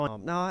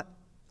Now,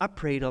 I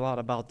prayed a lot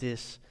about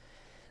this.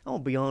 I'll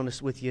be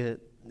honest with you.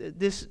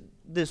 This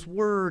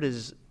word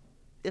is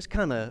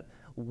kind of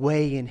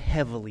weighing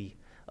heavily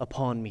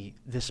upon me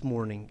this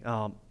morning.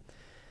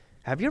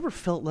 Have you ever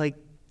felt like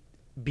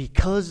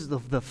because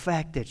of the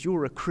fact that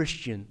you're a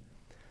Christian,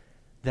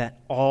 that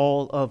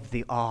all of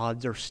the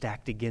odds are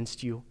stacked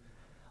against you?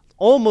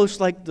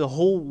 Almost like the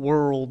whole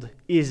world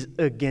is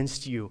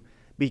against you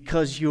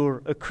because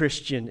you're a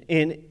Christian.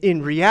 And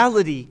in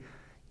reality,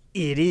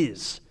 it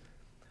is.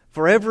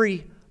 For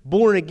every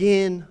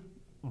born-again,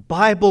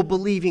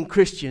 Bible-believing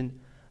Christian,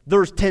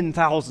 there's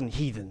 10,000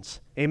 heathens.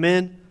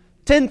 Amen?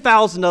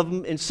 10,000 of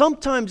them, and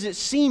sometimes it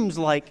seems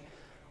like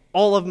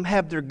all of them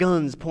have their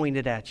guns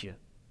pointed at you.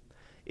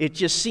 It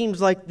just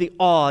seems like the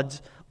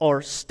odds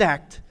are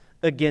stacked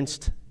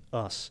against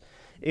us.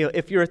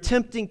 If you're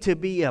attempting to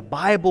be a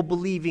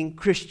Bible-believing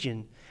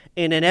Christian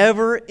in an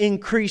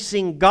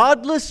ever-increasing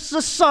godless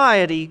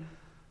society,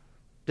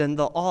 then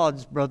the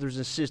odds, brothers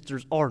and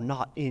sisters, are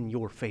not in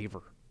your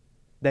favor.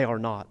 They are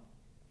not.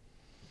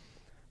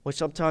 Well,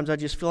 sometimes I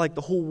just feel like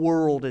the whole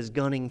world is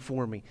gunning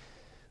for me.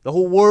 The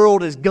whole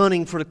world is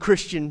gunning for the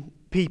Christian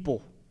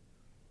people,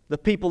 the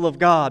people of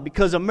God,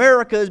 because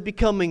America is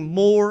becoming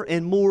more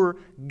and more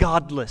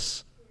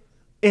godless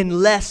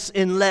and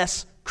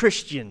less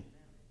Christian.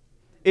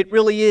 It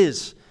really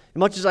is. As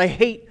much as I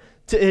hate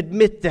to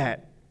admit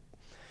that.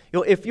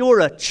 If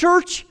you're a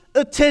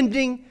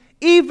church-attending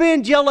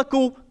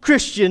evangelical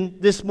Christian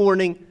this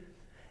morning,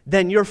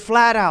 then you're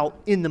flat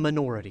out in the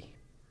minority.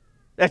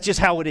 That's just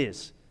how it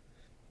is.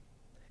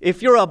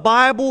 If you're a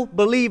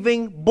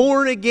Bible-believing,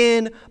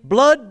 born-again,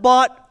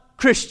 blood-bought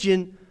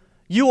Christian,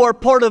 you are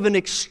part of an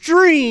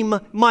extreme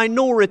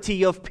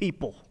minority of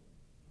people.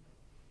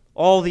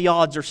 All the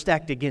odds are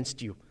stacked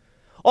against you.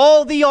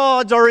 All the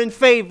odds are in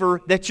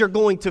favor that you're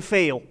going to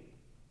fail.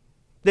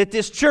 That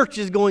this church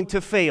is going to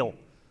fail.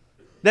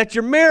 That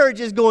your marriage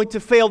is going to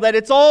fail. That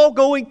it's all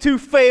going to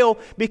fail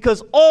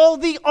because all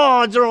the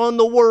odds are on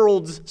the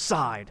world's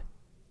side.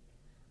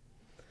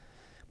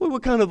 Well,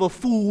 what kind of a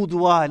fool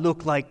do I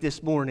look like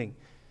this morning?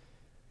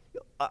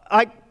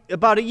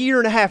 About a year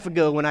and a half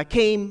ago when I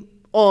came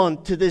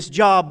on to this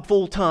job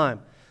full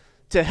time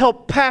to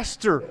help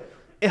pastor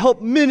and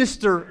help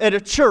minister at a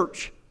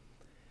church,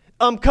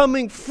 I'm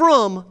coming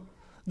from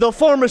the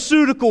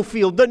pharmaceutical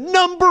field, the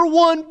number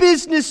one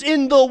business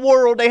in the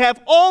world. They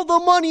have all the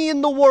money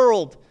in the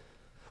world.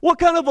 What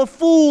kind of a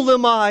fool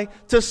am I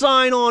to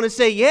sign on and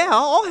say, yeah,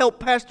 I'll help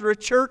pastor a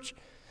church?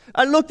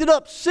 I looked it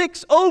up.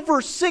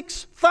 Over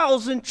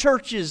 6,000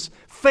 churches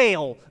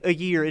fail a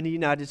year in the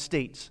United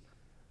States.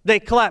 They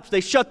collapse.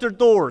 They shut their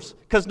doors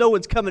because no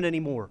one's coming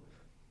anymore.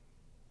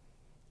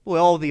 Boy,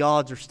 all the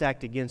odds are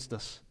stacked against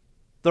us.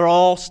 They're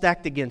all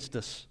stacked against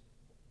us.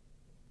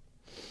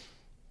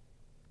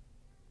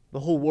 The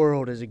whole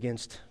world is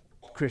against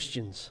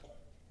Christians.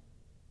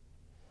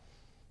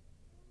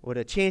 Well,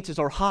 the chances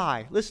are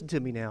high. Listen to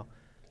me now.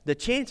 The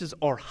chances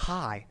are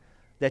high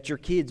that your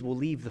kids will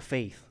leave the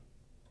faith.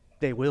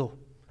 They will.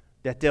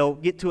 That they'll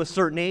get to a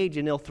certain age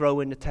and they'll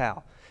throw in the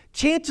towel.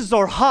 Chances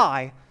are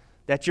high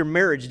that your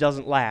marriage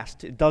doesn't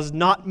last. It does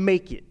not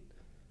make it.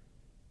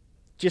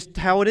 Just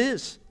how it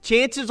is.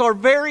 Chances are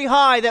very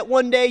high that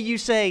one day you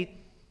say,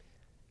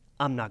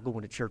 I'm not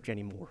going to church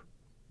anymore.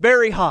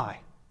 Very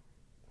high.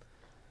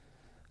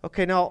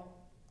 Okay, now,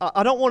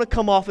 I don't want to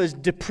come off as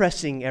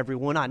depressing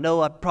everyone. I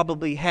know I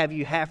probably have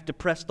you half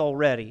depressed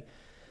already.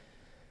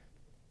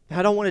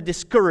 I don't want to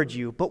discourage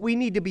you, but we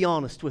need to be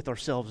honest with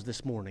ourselves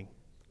this morning.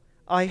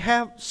 I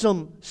have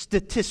some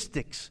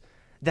statistics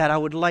that I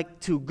would like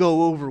to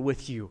go over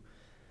with you.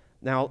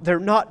 Now, they're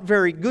not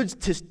very good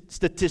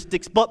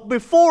statistics, but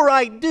before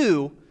I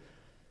do,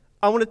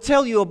 I want to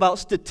tell you about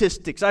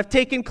statistics. I've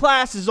taken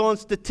classes on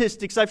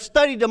statistics. I've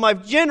studied them.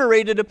 I've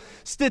generated them.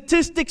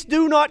 Statistics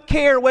do not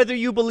care whether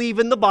you believe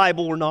in the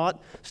Bible or not.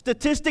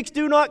 Statistics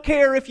do not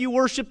care if you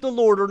worship the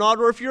Lord or not,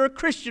 or if you're a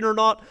Christian or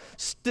not.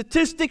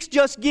 Statistics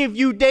just give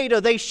you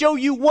data. They show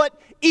you what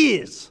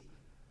is.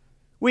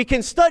 We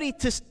can study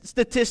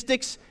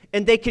statistics,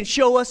 and they can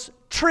show us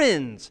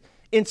trends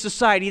in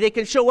society. They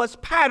can show us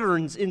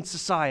patterns in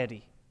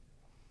society.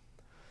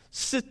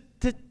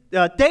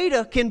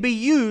 Data can be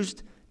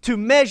used to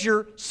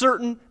measure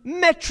certain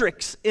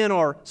metrics in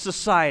our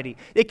society.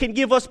 It can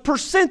give us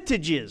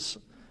percentages,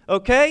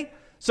 okay?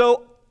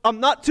 So I'm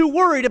not too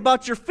worried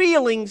about your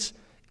feelings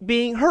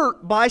being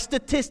hurt by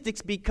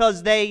statistics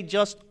because they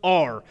just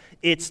are.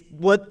 It's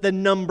what the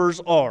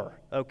numbers are,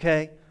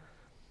 okay?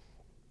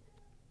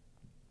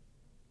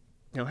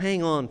 Now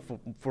hang on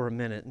for a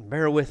minute and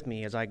bear with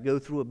me as I go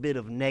through a bit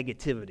of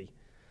negativity.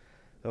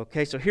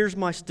 Okay, so here's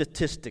my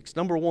statistics.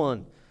 Number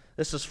one,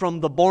 this is from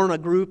the Barna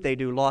Group. They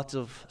do lots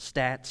of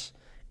stats.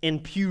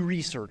 And Pew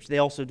Research, they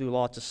also do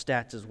lots of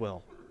stats as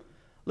well.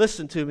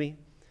 Listen to me.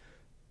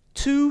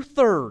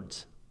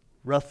 2/3,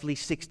 roughly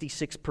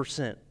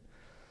 66%.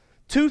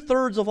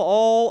 2/3 of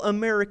all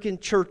American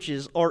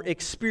churches are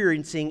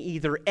experiencing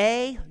either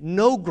A,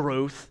 no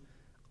growth,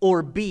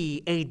 or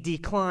B, a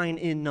decline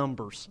in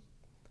numbers.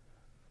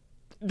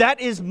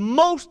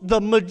 the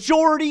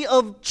majority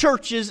of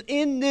churches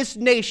in this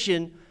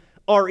nation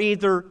are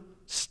either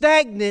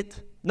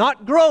stagnant,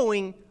 not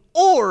growing,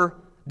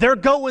 or they're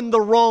going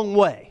the wrong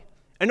way.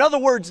 In other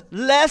words,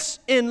 less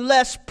and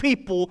less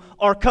people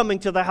are coming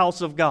to the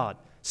house of God.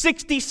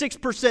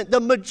 66%, the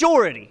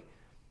majority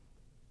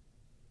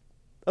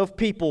of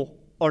people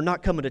are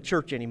not coming to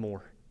church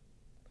anymore.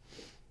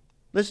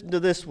 Listen to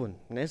this one,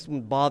 and this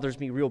one bothers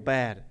me real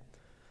bad.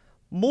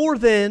 More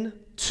than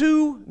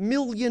 2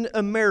 million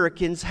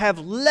Americans have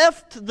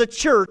left the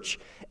church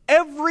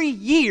every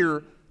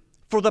year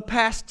for the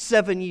past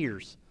 7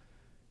 years.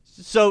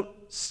 So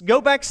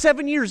go back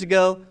 7 years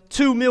ago,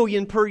 2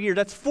 million per year.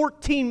 That's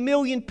 14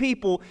 million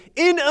people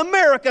in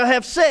America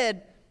have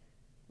said,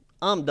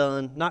 I'm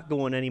done, not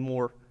going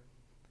anymore.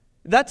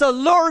 That's a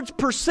large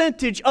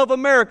percentage of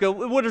America.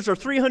 What is there,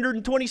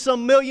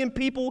 320-some million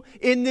people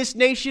in this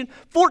nation?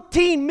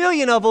 14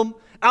 million of them,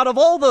 out of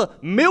all the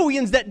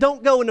millions that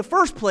don't go in the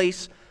first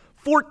place,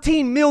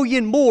 14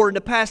 million more in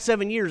the past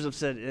 7 years have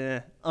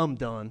said, I'm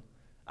done.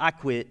 I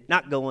quit,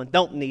 not going,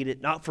 don't need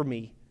it, not for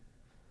me.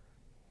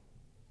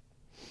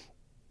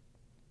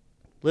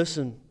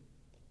 Listen,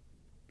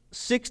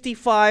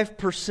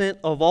 65%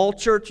 of all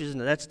churches,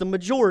 and that's the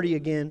majority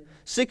again,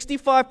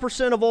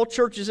 65% of all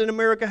churches in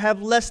America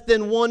have less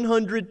than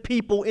 100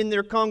 people in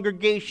their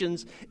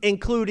congregations,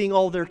 including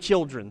all their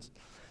children.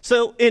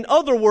 So, in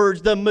other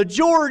words, the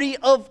majority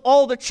of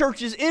all the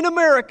churches in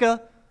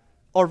America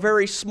are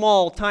very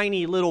small,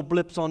 tiny little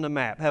blips on the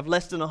map, have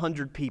less than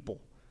 100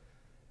 people.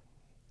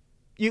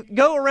 You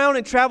go around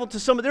and travel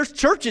to there's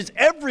churches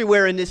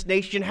everywhere in this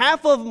nation.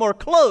 Half of them are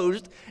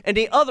closed, and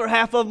the other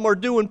half of them are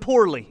doing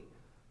poorly.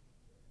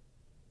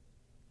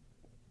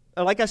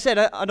 Like I said,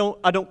 I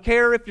don't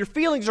care if your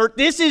feelings hurt.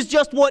 This is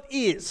just what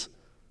is.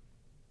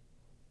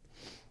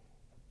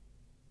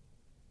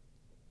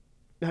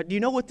 Now, do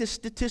you know what this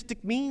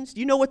statistic means? Do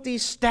you know what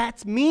these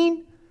stats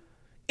mean?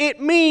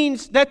 It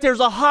means that there's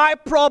a high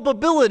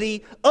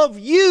probability of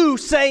you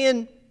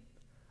saying,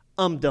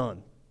 I'm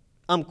done.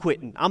 I'm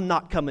quitting. I'm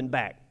not coming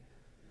back.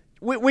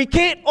 We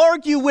can't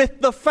argue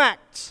with the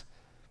facts.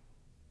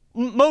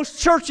 Most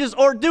churches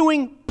are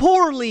doing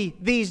poorly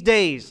these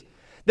days.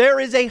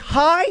 There is a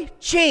high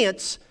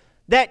chance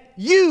that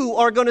you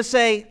are going to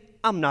say,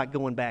 I'm not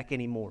going back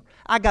anymore.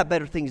 I got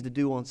better things to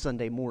do on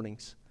Sunday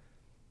mornings.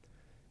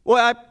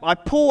 Well, I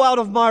pull out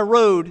of my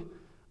road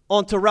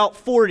onto Route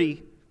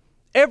 40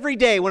 every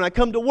day when I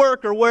come to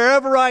work or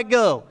wherever I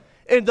go.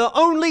 And the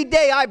only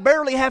day I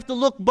barely have to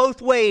look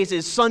both ways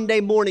is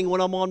Sunday morning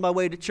when I'm on my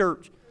way to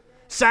church.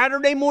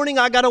 Saturday morning,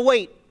 I got to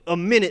wait a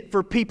minute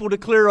for people to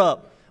clear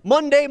up.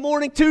 Monday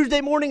morning,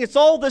 Tuesday morning, it's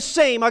all the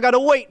same. I got to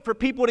wait for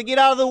people to get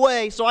out of the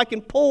way so I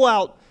can pull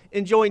out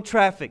and join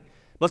traffic.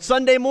 But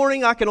Sunday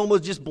morning, I can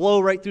almost just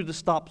blow right through the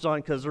stop sign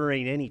because there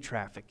ain't any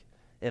traffic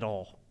at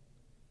all.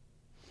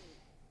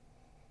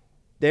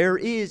 There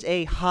is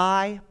a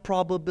high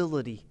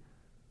probability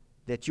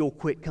that you'll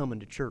quit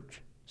coming to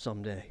church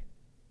someday.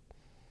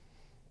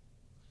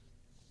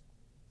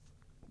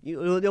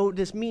 You know what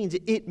this means?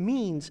 It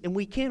means, and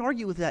we can't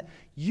argue with that,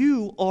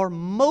 you are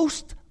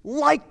most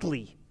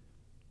likely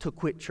to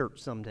quit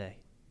church someday.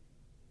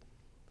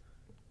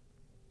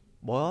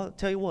 Well, I'll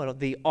tell you what,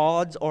 the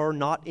odds are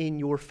not in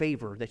your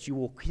favor that you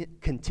will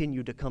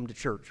continue to come to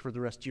church for the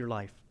rest of your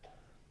life.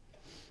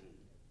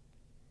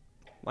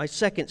 My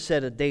second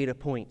set of data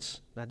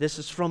points. Now, this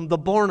is from the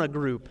Barna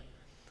Group,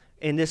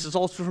 and this is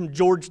also from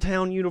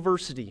Georgetown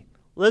University.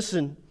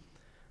 Listen,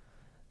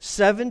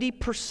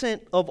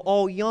 70% of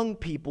all young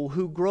people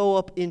who grow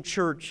up in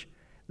church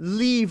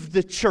leave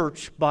the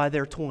church by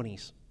their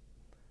 20s.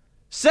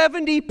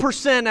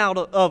 70% out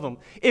of them.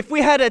 If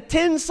we had a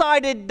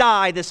 10-sided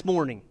die this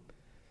morning,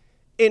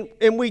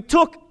 and we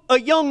took a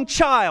young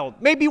child,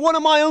 maybe one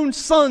of my own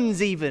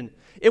sons even,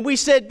 and we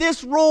said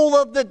this roll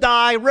of the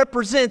die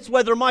represents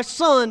whether my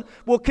son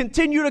will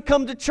continue to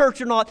come to church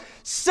or not,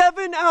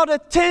 7 out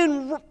of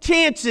 10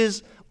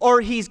 chances are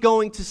he's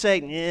going to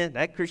say,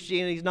 that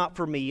Christianity's not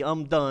for me,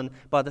 I'm done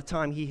by the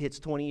time he hits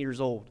 20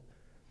 years old.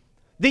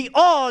 The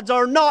odds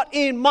are not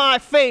in my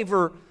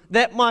favor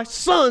that my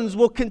sons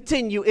will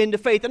continue into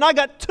faith. And I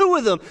got 2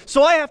 of them,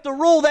 so I have to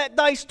roll that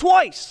dice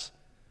twice.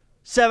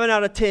 7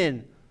 out of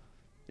 10.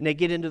 And they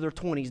get into their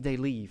 20s, they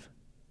leave.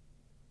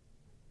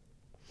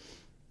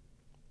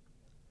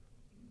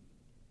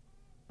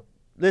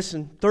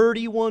 Listen,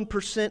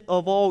 31%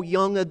 of all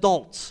young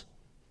adults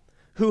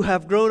who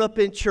have grown up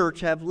in church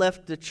have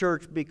left the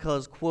church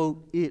because,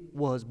 quote, it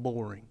was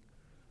boring.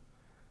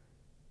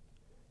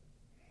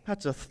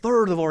 That's a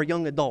third of our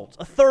young adults.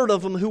 A third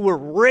of them who were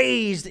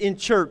raised in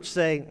church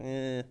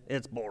say,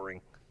 it's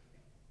boring.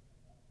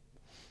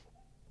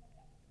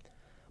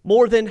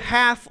 More than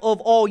half of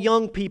all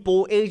young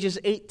people ages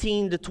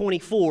 18 to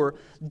 24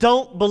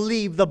 don't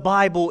believe the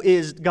Bible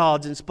is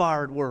God's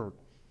inspired word.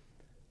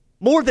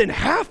 More than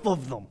half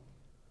of them.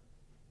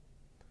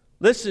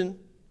 Listen,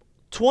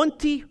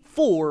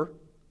 24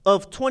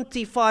 of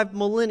 25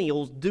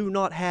 millennials do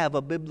not have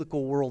a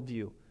biblical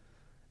worldview.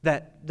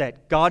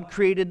 That God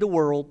created the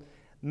world,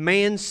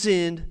 Man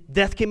sinned.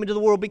 Death came into the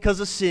world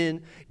because of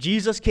sin.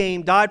 Jesus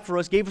came, died for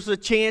us, gave us a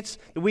chance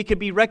that we could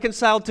be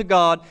reconciled to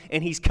God,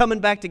 and He's coming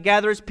back to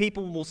gather His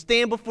people and will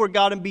stand before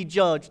God and be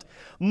judged.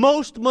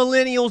 Most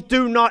millennials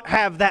do not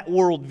have that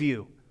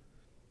worldview.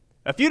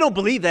 If you don't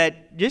believe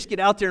that, just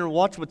get out there and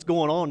watch what's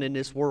going on in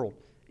this world.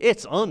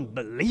 It's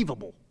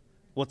unbelievable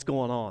what's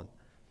going on.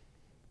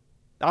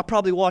 I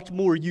probably watch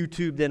more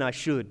YouTube than I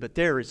should, but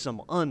there is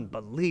some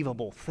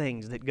unbelievable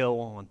things that go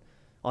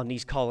on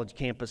these college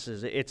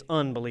campuses. It's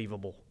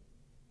unbelievable.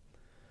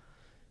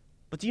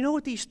 But do you know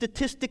what these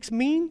statistics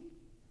mean?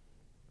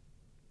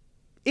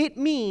 It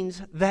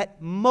means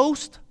that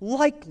most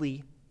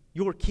likely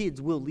your kids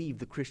will leave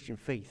the Christian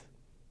faith.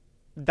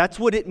 That's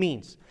what it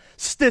means.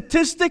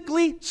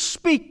 Statistically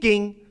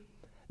speaking,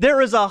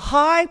 there is a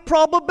high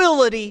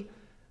probability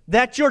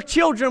that your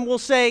children will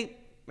say,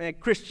 man,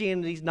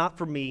 Christianity's not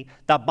for me.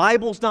 The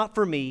Bible's not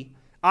for me.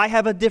 I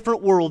have a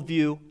different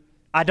worldview.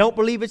 I don't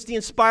believe it's the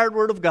inspired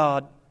Word of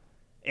God,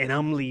 and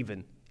I'm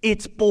leaving.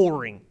 It's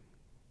boring.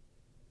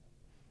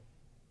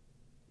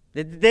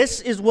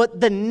 This is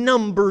what the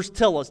numbers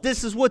tell us.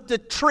 This is what the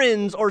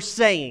trends are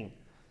saying.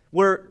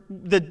 Where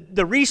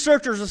the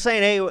researchers are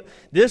saying, hey,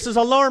 this is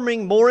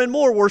alarming more and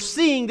more. We're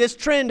seeing this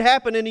trend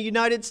happen in the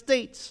United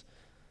States.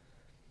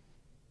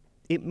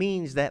 It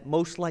means that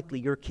most likely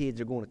your kids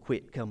are going to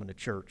quit coming to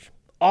church.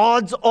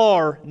 Odds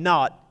are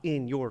not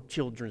in your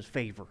children's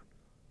favor.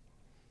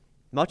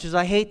 Much as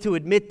I hate to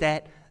admit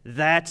that,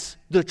 that's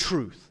the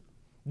truth.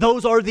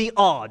 Those are the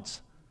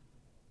odds.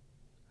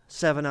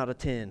 7 out of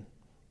 10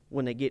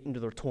 when they get into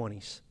their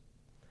 20s.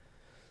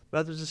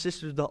 Brothers and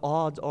sisters, the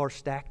odds are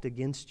stacked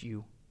against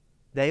you.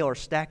 They are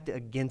stacked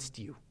against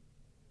you.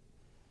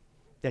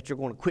 That you're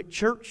going to quit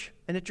church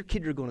and that your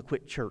kids are going to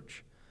quit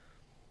church.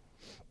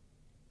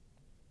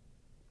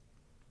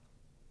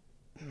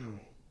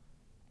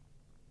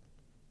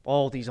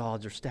 All these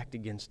odds are stacked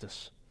against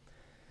us.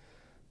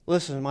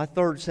 Listen, my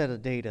third set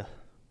of data.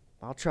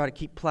 I'll try to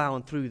keep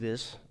plowing through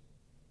this.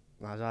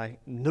 As I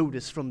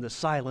notice from the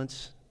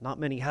silence, not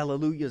many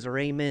hallelujahs or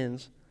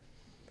amens.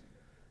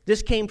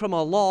 This came from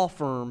a law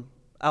firm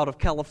out of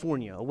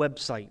California, a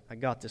website I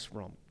got this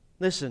from.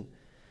 Listen,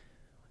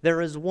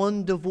 there is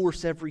one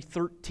divorce every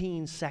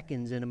 13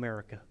 seconds in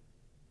America.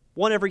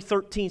 One every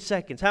 13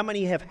 seconds. How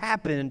many have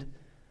happened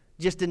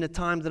just in the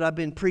time that I've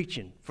been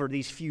preaching for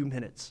these few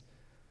minutes?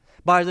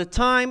 By the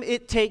time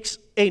it takes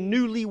a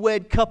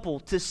newlywed couple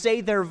to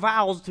say their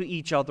vows to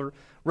each other,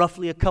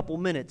 roughly a couple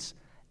minutes,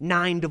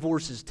 9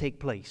 divorces take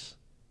place.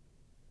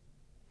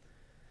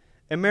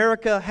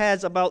 America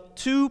has about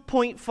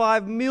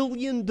 2.5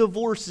 million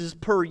divorces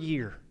per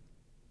year.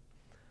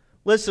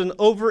 Listen,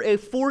 over a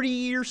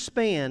 40-year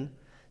span,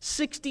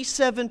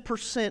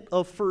 67%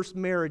 of first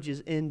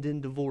marriages end in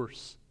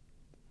divorce.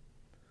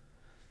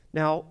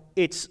 Now,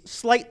 it's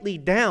slightly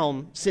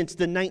down since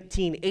the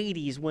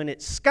 1980s when it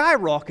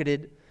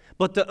skyrocketed,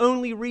 but the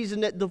only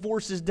reason that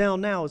divorce is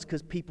down now is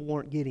because people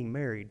aren't getting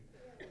married.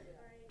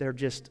 They're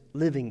just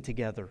living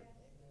together.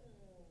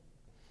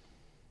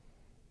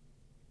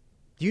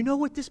 Do you know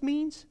what this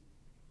means?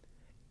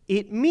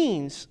 It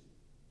means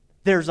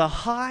there's a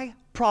high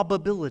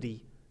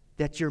probability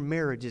that your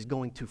marriage is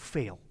going to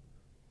fail.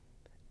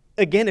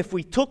 Again, if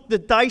we took the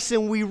dice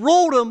and we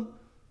rolled them,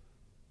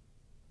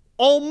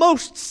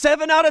 almost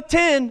 7 out of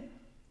 10,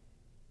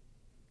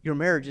 your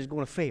marriage is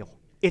going to fail.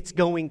 It's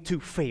going to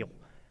fail.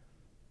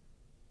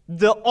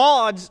 The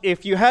odds,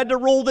 if you had to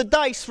roll the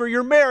dice for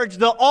your marriage,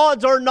 the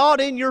odds are not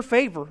in your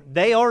favor.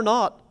 They are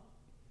not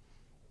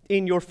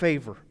in your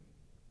favor.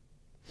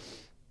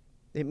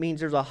 It means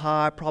there's a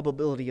high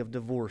probability of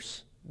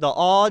divorce. The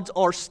odds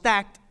are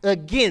stacked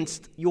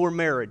against your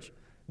marriage.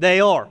 They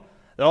are.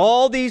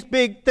 All these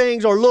big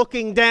things are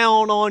looking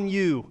down on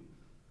you.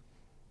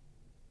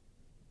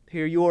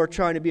 Here you are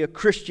trying to be a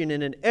Christian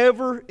in an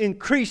ever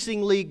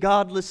increasingly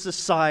godless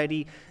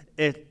society,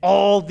 and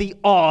all the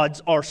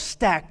odds are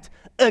stacked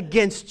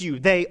against you.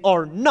 They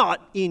are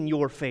not in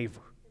your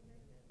favor.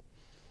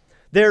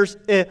 There's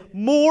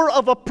more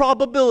of a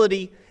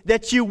probability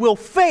that you will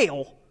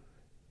fail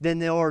than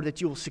there are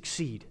that you will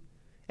succeed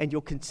and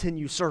you'll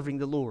continue serving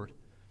the Lord.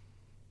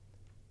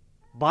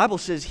 The Bible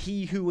says,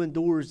 he who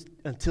endures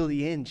until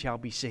the end shall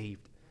be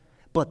saved.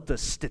 But the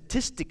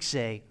statistics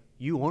say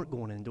you aren't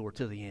going to endure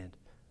till the end.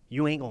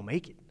 You ain't going to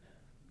make it.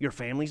 Your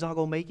family's not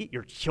going to make it.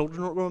 Your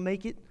children aren't going to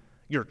make it.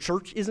 Your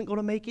church isn't going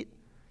to make it.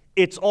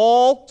 It's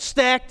all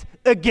stacked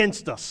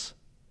against us.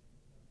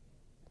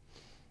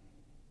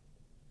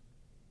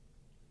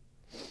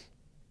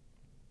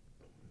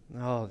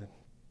 Oh,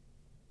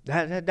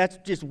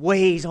 that just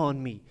weighs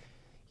on me.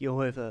 You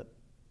know, if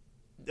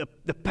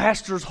the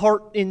pastor's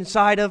heart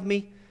inside of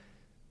me,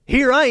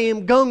 here I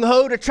am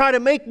gung-ho to try to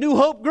make New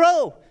Hope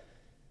grow.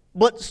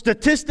 But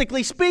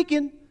statistically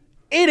speaking,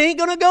 it ain't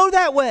going to go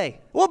that way.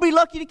 We'll be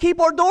lucky to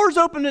keep our doors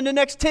open in the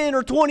next 10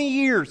 or 20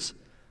 years,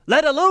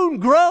 let alone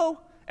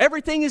grow.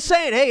 Everything is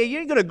saying, hey, you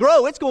ain't going to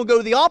grow. It's going to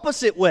go the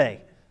opposite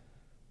way.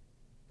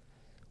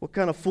 What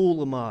kind of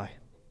fool am I?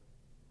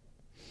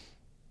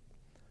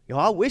 You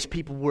know, I wish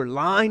people were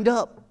lined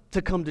up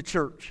to come to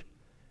church.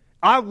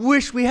 I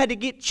wish we had to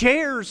get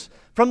chairs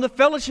from the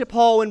fellowship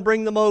hall and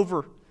bring them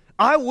over.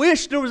 I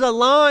wish there was a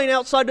line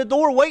outside the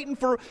door waiting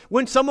for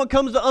when someone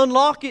comes to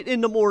unlock it in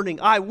the morning.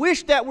 I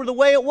wish that were the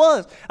way it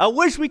was. I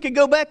wish we could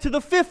go back to the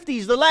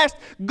 50s, the last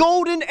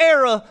golden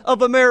era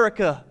of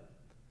America,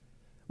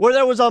 where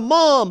there was a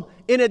mom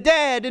and a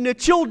dad and the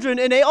children,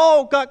 and they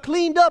all got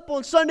cleaned up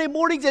on Sunday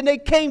mornings and they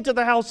came to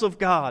the house of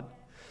God.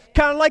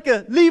 Kind of like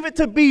a Leave It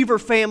to Beaver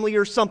family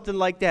or something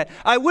like that.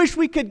 I wish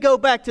we could go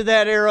back to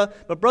that era,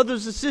 but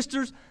brothers and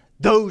sisters,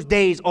 those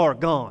days are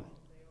gone.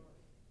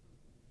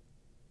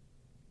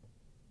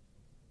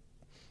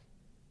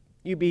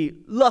 You'd be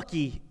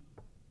lucky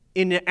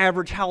in the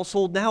average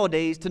household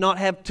nowadays to not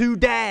have two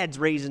dads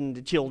raising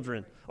the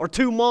children or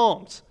two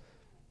moms.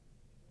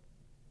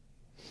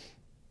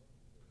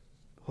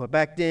 Well,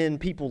 back then,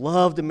 people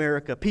loved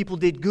America. People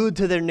did good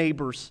to their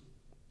neighbors.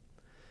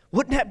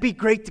 Wouldn't that be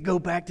great to go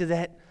back to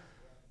that,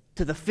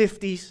 to the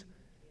 50s?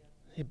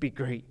 It'd be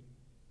great.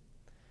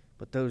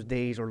 But those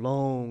days are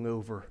long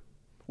over.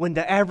 When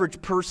the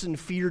average person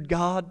feared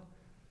God,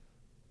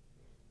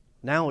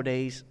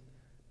 nowadays,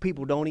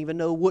 people don't even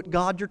know what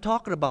God you're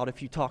talking about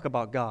if you talk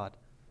about God.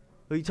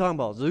 Who are you talking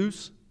about,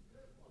 Zeus?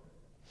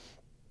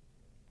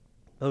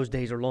 Those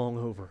days are long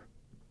over.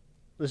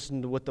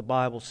 Listen to what the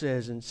Bible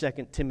says in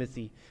 2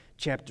 Timothy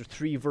chapter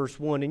 3, verse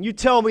 1. And you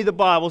tell me the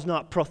Bible's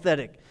not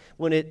prophetic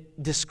when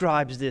it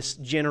describes this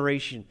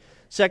generation.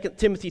 2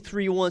 Timothy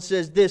 3:1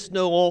 says this,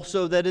 know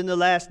also that in the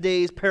last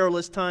days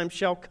perilous times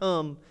shall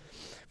come.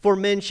 For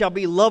men shall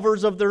be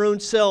lovers of their own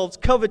selves,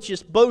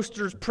 covetous,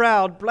 boasters,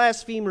 proud,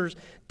 blasphemers,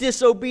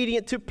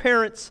 disobedient to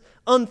parents,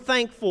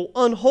 unthankful,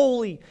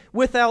 unholy,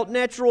 without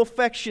natural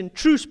affection,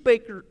 truce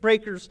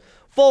breakers,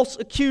 false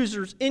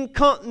accusers,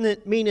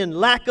 incontinent, meaning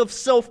lack of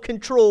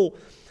self-control,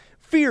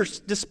 fierce,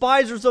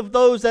 despisers of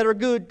those that are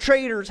good,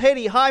 traitors,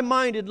 heady,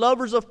 high-minded,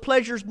 lovers of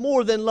pleasures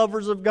more than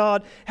lovers of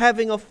God,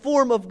 having a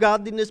form of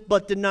godliness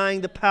but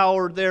denying the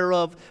power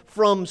thereof.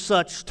 From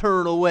such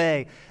turn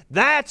away.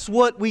 That's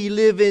what we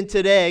live in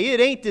today. It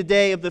ain't the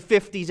day of the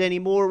 50s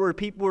anymore where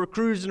people were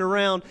cruising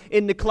around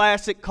in the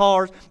classic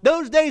cars.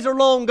 Those days are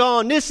long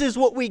gone. This is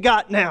what we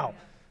got now.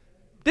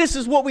 This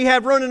is what we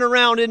have running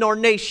around in our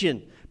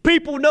nation.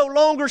 People no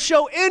longer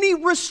show any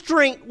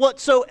restraint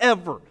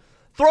whatsoever.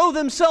 Throw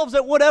themselves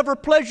at whatever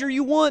pleasure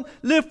you want.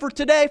 Live for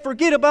today.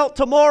 Forget about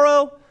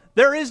tomorrow.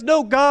 There is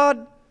no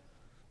God.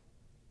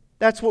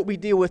 That's what we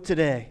deal with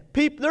today.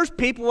 There's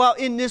people out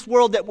in this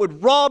world that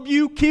would rob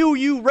you, kill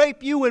you,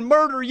 rape you, and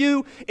murder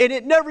you, and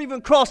it never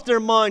even crossed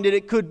their mind that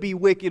it could be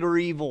wicked or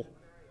evil.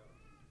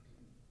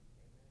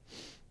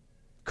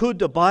 Could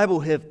the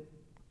Bible have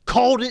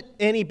called it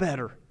any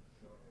better?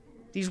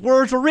 These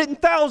words were written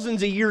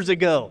thousands of years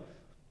ago.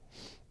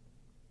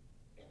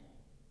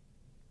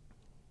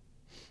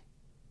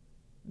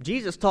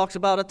 Jesus talks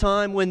about a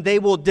time when they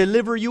will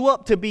deliver you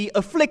up to be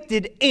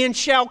afflicted and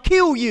shall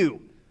kill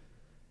you.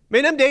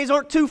 Man, them days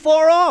aren't too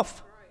far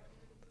off.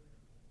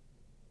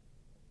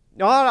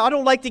 Now, I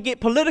don't like to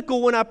get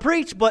political when I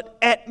preach, but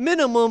at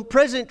minimum,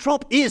 President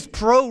Trump is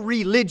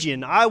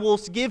pro-religion. I will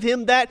give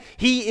him that.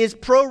 He is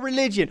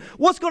pro-religion.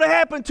 What's going to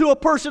happen to a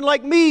person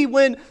like me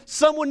when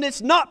someone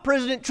that's not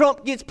President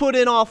Trump gets put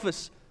in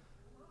office?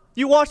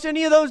 You watch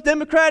any of those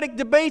Democratic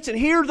debates and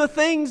hear the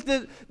things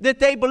that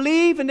they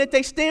believe and that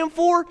they stand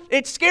for?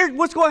 It's scared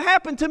what's going to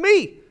happen to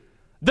me.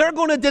 They're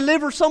going to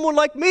deliver someone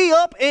like me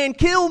up and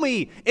kill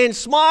me and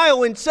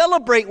smile and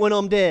celebrate when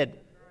I'm dead.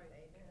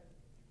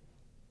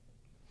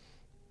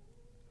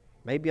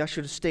 Maybe I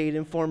should have stayed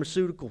in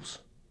pharmaceuticals.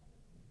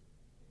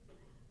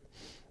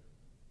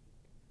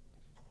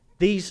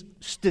 These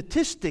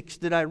statistics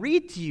that I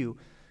read to you,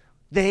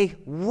 they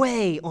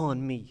weigh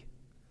on me.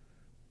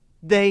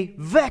 They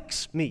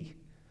vex me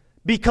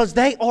because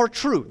they are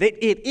true.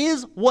 It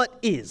is what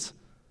is.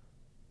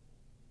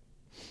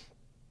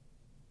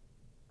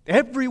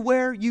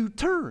 Everywhere you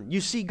turn,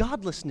 you see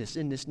godlessness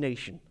in this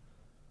nation.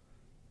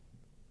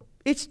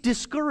 It's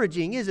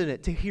discouraging, isn't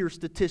it, to hear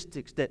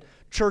statistics that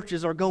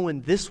churches are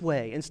going this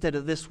way instead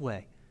of this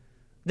way,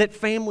 that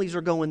families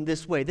are going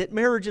this way, that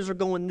marriages are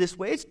going this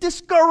way. It's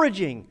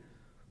discouraging.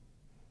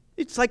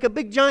 It's like a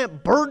big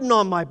giant burden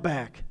on my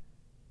back.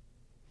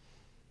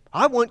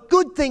 I want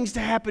good things to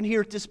happen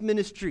here at this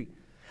ministry.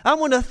 I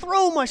want to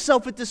throw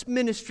myself at this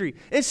ministry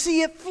and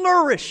see it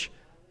flourish.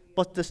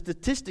 But the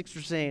statistics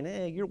are saying,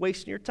 hey, you're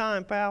wasting your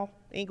time, pal.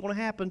 Ain't going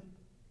to happen.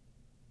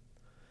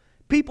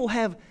 People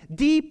have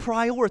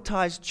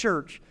deprioritized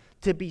church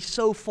to be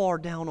so far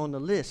down on the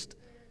list.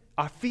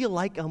 I feel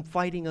like I'm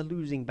fighting a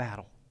losing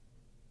battle.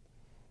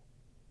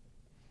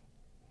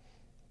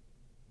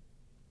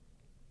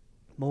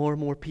 More and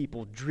more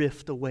people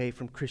drift away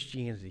from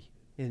Christianity,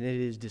 and it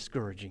is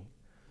discouraging.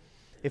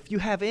 If you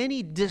have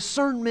any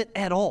discernment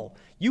at all,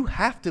 you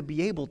have to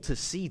be able to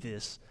see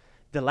this.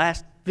 The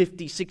last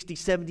 50, 60,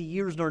 70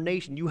 years in our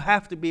nation, you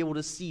have to be able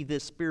to see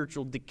this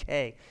spiritual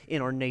decay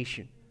in our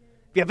nation.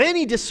 If you have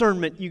any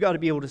discernment, you got to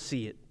be able to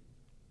see it.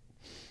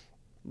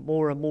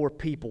 More and more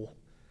people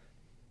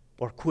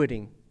are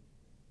quitting.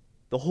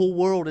 The whole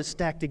world is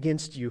stacked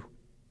against you.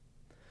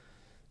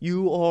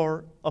 You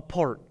are a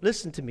part.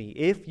 Listen to me.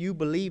 If you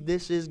believe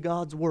this is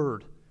God's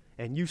Word,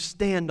 and you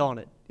stand on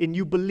it, and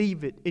you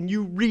believe it, and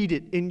you read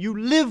it, and you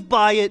live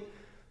by it,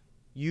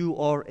 you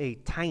are a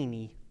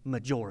tiny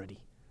majority.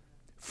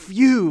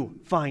 Few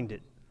find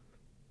it.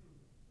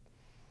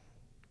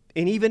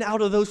 And even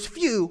out of those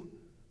few,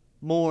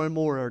 more and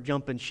more are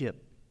jumping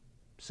ship,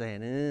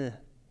 saying,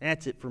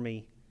 that's it for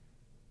me.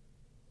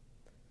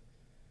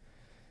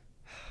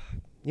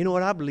 You know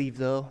what I believe,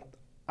 though?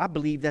 I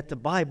believe that the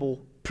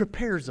Bible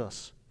prepares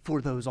us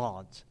for those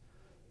odds.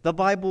 The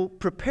Bible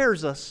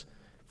prepares us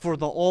for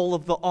all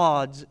of the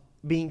odds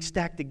being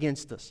stacked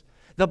against us.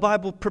 The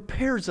Bible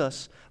prepares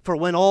us for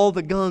when all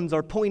the guns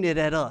are pointed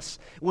at us.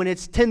 When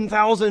it's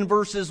 10,000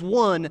 versus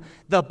 1,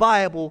 the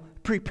Bible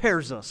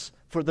prepares us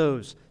for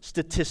those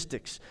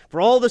statistics.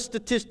 For all the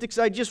statistics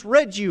I just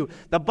read you,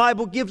 the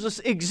Bible gives us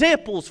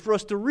examples for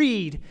us to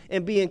read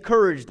and be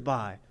encouraged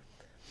by.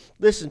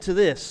 Listen to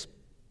this.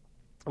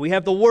 We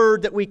have the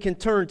Word that we can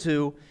turn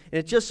to, and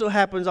it just so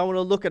happens I want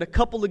to look at a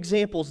couple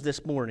examples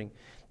this morning.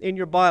 In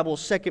your Bible,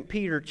 2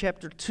 Peter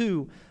chapter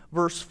 2,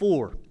 verse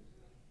 4.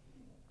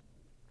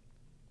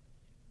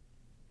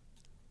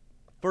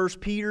 1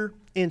 Peter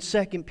and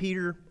 2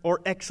 Peter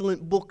are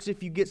excellent books.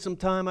 If you get some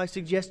time, I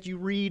suggest you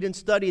read and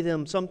study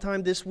them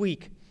sometime this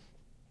week.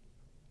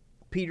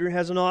 Peter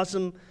has an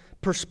awesome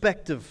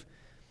perspective.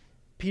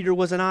 Peter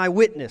was an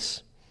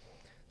eyewitness.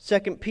 2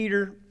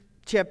 Peter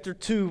chapter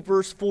 2,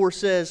 verse 4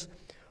 says,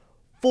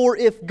 "For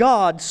if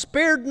God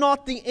spared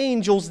not the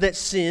angels that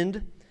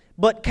sinned,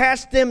 but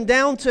cast them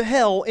down to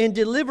hell and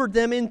delivered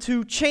them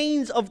into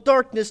chains of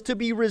darkness to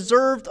be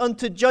reserved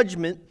unto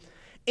judgment,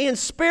 and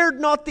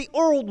spared not the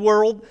old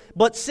world,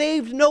 but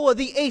saved Noah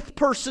the eighth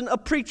person, a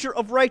preacher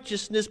of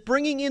righteousness,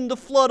 bringing in the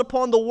flood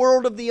upon the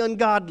world of the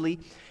ungodly,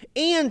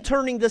 and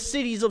turning the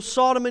cities of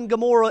Sodom and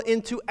Gomorrah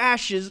into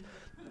ashes,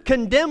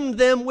 condemned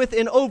them with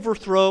an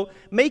overthrow,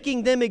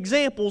 making them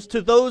examples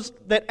to those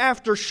that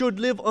after should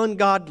live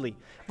ungodly."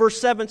 Verse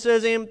 7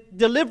 says, "And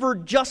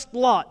delivered just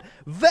Lot,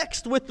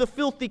 vexed with the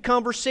filthy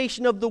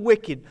conversation of the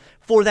wicked.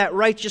 For that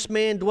righteous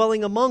man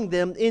dwelling among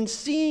them, in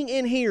seeing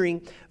and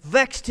hearing,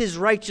 vexed his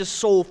righteous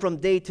soul from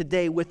day to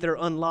day with their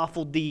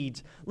unlawful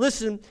deeds.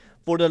 Listen,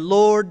 for the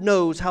Lord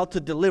knows how to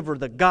deliver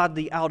the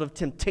godly out of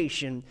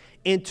temptation,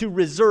 and to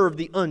reserve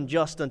the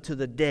unjust unto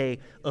the day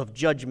of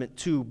judgment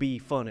to be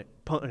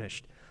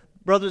punished."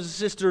 Brothers and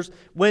sisters,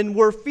 when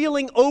we're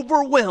feeling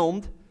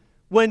overwhelmed,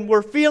 when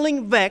we're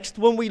feeling vexed,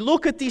 when we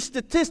look at these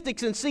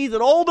statistics and see that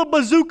all the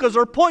bazookas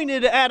are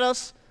pointed at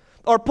us,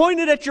 are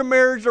pointed at your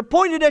marriage, are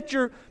pointed at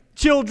your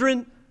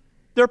children,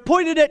 they're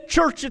pointed at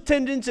church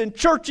attendance and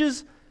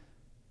churches,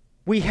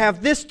 we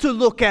have this to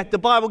look at. The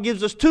Bible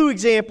gives us two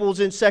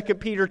examples in 2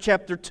 Peter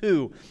chapter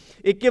 2.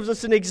 It gives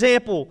us an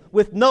example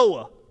with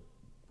Noah,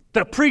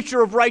 the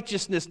preacher of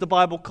righteousness, the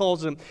Bible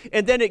calls him.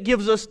 And then it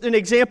gives us an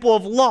example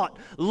of Lot.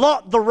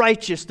 Lot the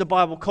righteous, the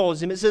Bible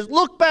calls him. It says,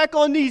 look back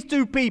on these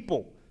two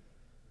people.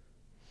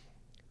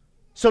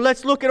 So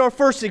let's look at our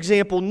first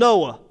example,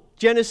 Noah.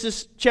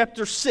 Genesis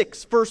chapter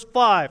 6, verse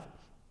 5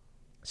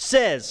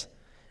 says,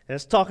 and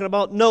it's talking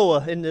about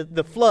Noah and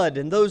the flood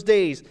in those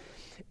days.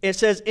 It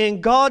says,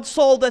 "And God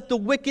saw that the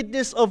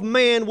wickedness of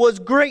man was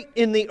great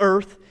in the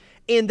earth,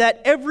 and that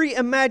every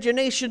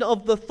imagination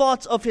of the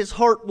thoughts of his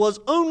heart was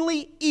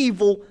only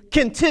evil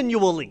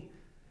continually."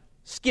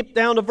 Skip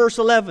down to verse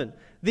 11.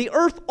 "The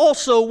earth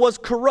also was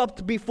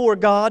corrupt before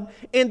God,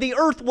 and the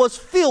earth was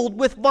filled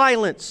with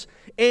violence.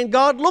 And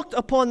God looked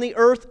upon the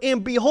earth,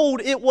 and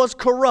behold, it was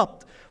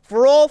corrupt,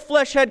 for all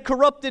flesh had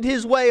corrupted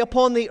his way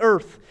upon the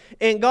earth.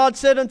 And God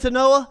said unto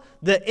Noah,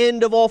 The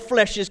end of all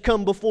flesh is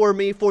come before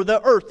me, for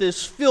the earth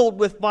is filled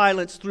with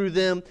violence through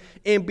them,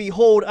 and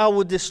behold, I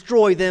will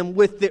destroy them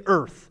with the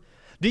earth."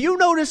 Do you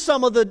notice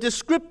some of the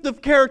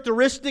descriptive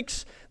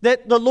characteristics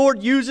that the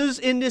Lord uses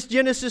in this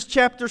Genesis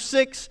chapter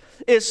 6?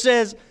 It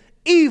says,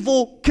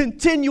 evil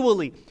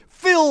continually,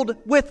 filled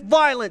with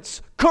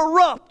violence,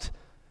 corrupt.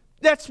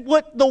 That's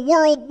what the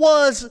world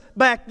was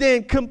back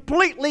then,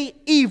 completely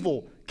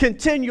evil,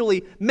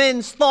 continually.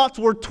 Men's thoughts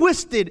were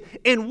twisted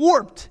and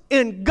warped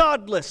and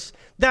godless.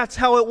 That's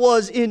how it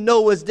was in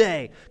Noah's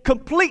day.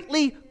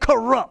 Completely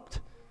corrupt,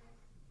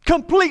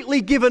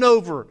 completely given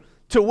over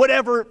to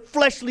whatever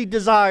fleshly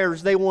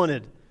desires they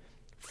wanted.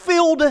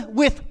 Filled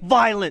with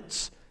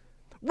violence,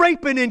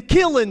 raping and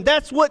killing.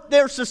 That's what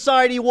their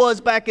society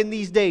was back in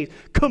these days.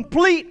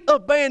 Complete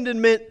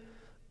abandonment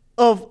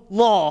of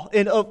law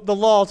and of the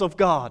laws of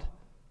God.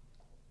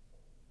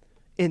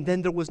 And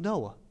then there was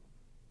Noah.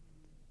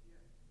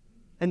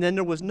 And then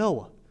there was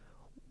Noah.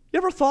 You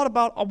ever thought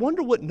about, I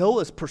wonder what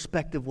Noah's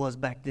perspective was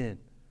back then?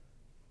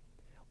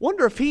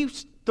 Wonder if he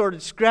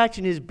started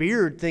scratching his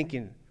beard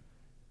thinking,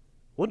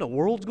 what in the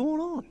world's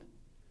going on?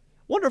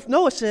 Wonder if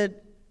Noah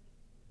said,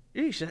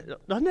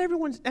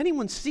 doesn't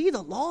anyone see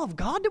the law of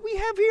God that we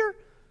have here?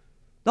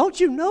 Don't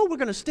you know we're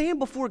going to stand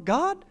before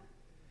God?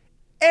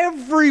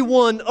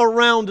 Everyone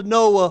around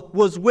Noah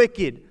was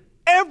wicked.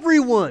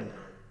 Everyone.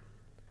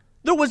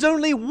 There was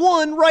only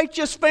one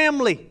righteous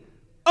family.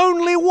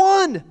 Only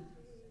one.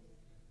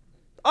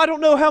 I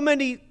don't know how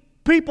many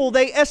people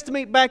they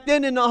estimate back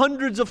then in the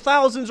hundreds of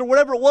thousands or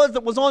whatever it was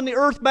that was on the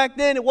earth back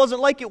then. It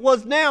wasn't like it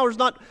was now. There's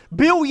not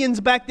billions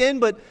back then,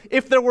 but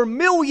if there were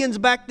millions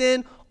back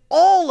then,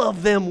 all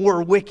of them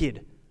were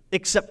wicked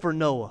except for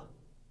Noah.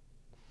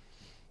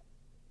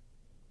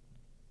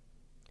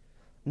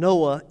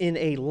 Noah in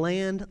a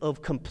land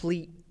of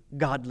complete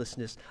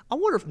godlessness. I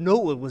wonder if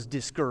Noah was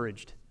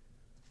discouraged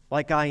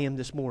like I am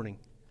this morning.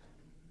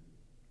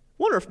 I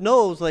wonder if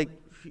Noah was like,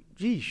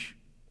 geesh,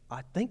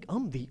 I think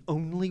I'm the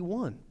only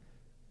one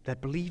that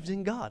believes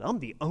in God. I'm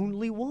the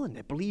only one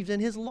that believes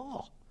in His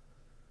law.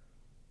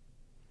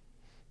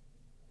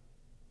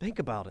 Think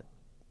about it.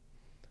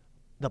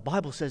 The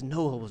Bible says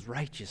Noah was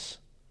righteous.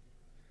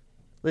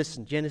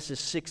 Listen, Genesis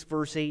 6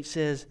 verse 8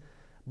 says,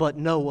 but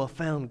Noah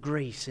found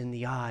grace in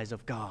the eyes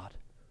of God.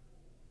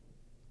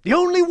 The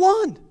only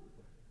one.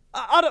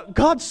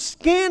 God's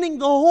scanning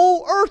the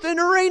whole earth and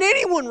there ain't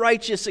anyone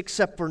righteous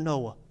except for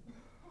Noah.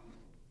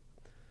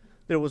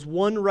 There was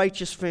one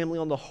righteous family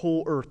on the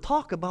whole earth.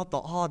 Talk about the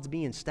odds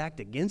being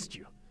stacked against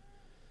you.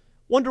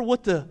 Wonder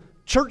what the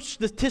church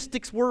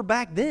statistics were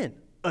back then.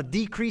 A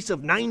decrease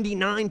of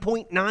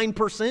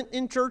 99.9%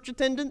 in church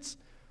attendance.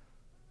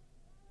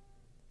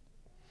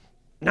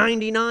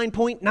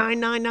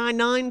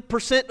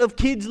 99.9999% of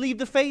kids leave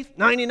the faith.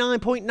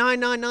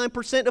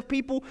 99.999% of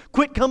people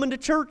quit coming to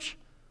church.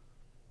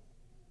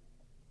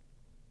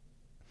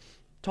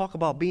 Talk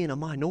about being a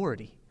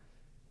minority.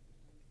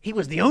 He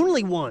was the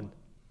only one.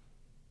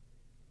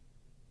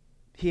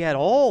 He had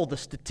all the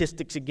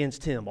statistics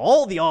against him,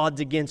 all the odds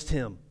against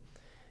him.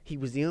 He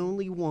was the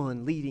only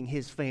one leading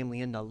his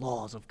family in the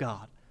laws of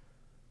God.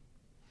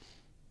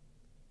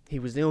 He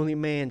was the only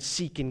man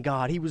seeking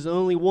God. He was the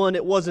only one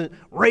that wasn't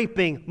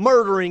raping,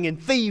 murdering, and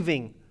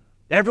thieving.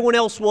 Everyone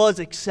else was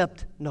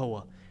except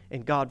Noah.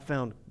 And God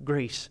found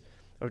grace,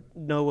 or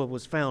Noah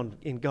was found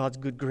in God's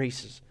good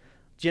graces.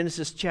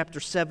 Genesis chapter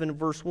 7,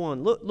 verse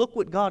 1. Look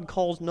what God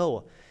calls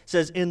Noah. It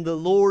says, and the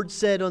Lord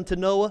said unto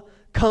Noah,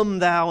 come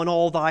thou and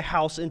all thy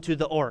house into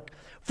the ark.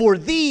 For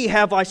thee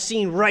have I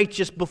seen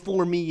righteous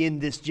before me in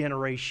this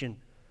generation.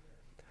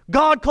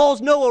 God calls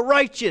Noah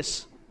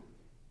righteous.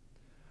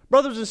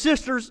 Brothers and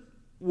sisters,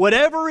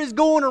 whatever is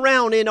going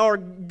around in our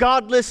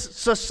godless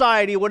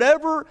society,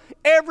 whatever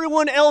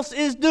everyone else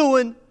is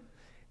doing,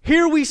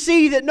 here we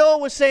see that Noah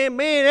was saying,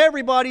 man,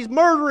 everybody's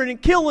murdering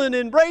and killing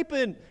and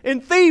raping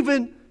and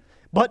thieving.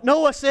 But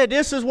Noah said,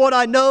 this is what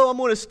I know. I'm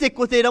going to stick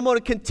with it. I'm going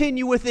to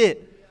continue with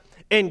it.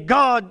 And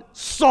God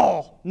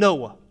saw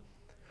Noah.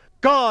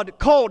 God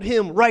called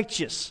him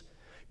righteous.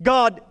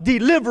 God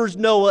delivers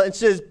Noah and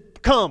says,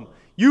 come,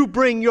 you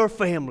bring your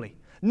family.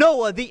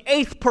 Noah, the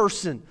 8th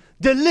person,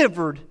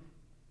 delivered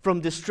from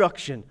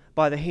destruction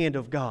by the hand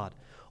of God.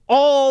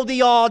 All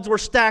the odds were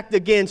stacked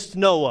against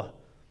Noah.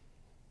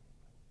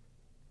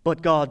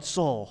 But God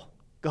saw.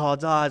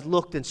 God's eyes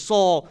looked and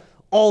saw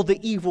all the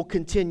evil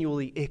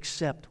continually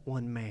except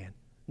one man,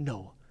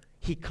 Noah.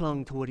 He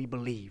clung to what he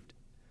believed.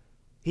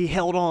 He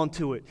held on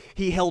to it.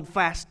 He held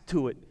fast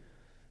to it.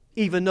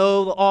 Even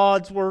though the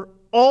odds were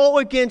all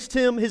against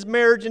him, his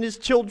marriage and his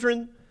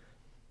children,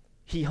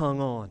 he hung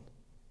on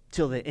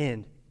till the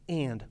end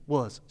and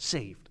was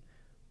saved.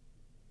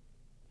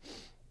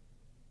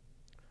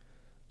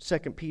 2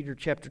 Peter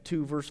chapter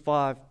 2, verse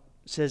 5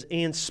 says,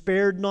 and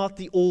spared not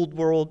the old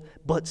world,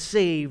 but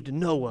saved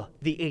Noah,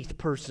 the 8th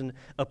person,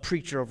 a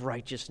preacher of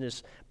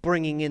righteousness,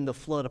 bringing in the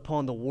flood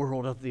upon the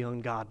world of the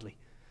ungodly.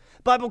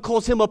 The Bible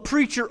calls him a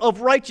preacher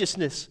of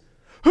righteousness.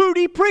 Who'd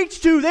he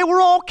preach to? They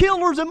were all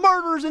killers and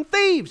murderers and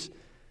thieves.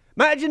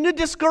 Imagine the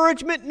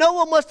discouragement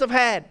Noah must have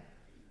had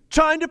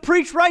trying to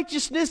preach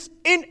righteousness,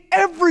 and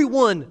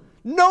everyone,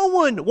 no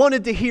one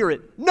wanted to hear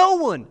it. No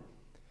one.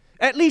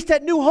 At least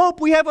at New Hope,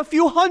 we have a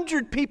few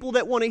hundred people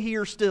that want to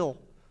hear still.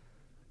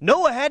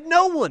 Noah had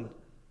no one.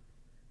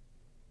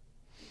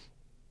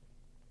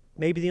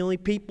 Maybe the only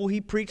people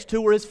he preached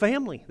to were his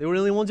family. They were the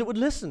only ones that would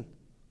listen.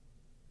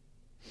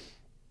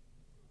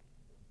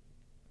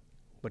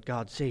 But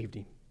God saved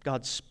him.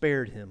 God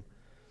spared him.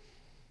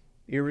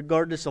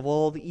 Irregardless of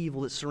all the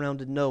evil that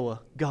surrounded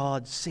Noah,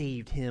 God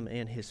saved him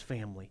and his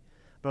family.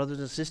 Brothers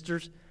and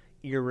sisters,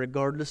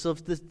 irregardless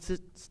of the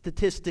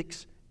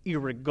statistics,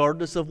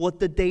 irregardless of what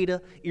the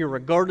data,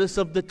 irregardless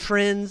of the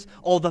trends,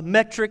 all the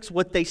metrics,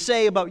 what they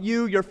say about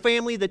you, your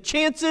family, the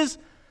chances,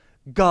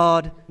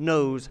 God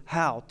knows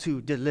how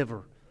to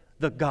deliver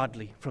the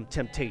godly from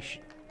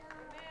temptation.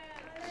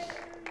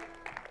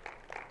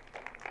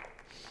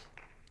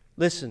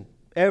 Listen,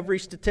 every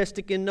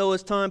statistic in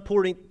Noah's time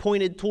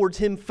pointed towards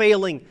him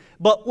failing.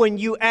 But when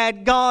you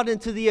add God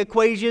into the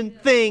equation,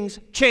 things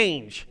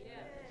change.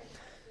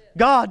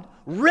 God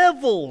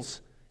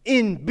revels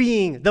in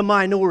being the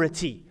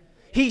minority.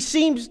 He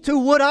seems to,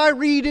 what I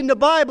read in the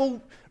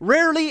Bible,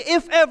 rarely,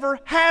 if ever,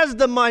 has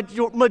the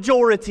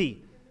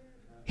majority.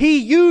 He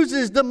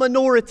uses the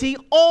minority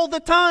all the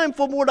time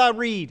from what I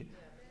read.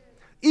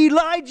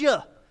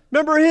 Elijah,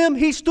 remember him?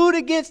 He stood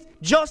against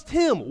just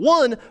him.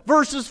 1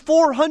 versus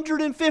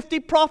 450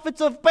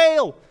 prophets of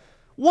Baal.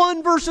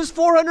 1 versus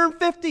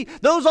 450.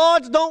 Those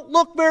odds don't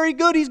look very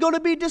good. He's going to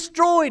be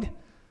destroyed.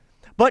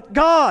 But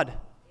God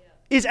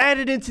is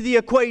added into the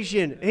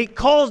equation. He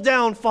calls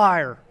down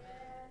fire,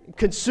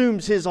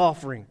 consumes his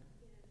offering.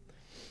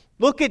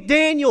 Look at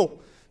Daniel.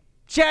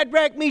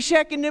 Shadrach,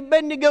 Meshach, and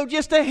Abednego,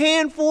 just a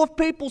handful of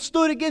people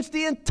stood against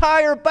the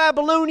entire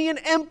Babylonian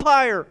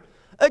Empire,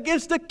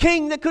 against a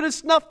king that could have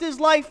snuffed his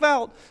life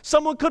out.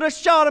 Someone could have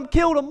shot him,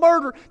 killed him,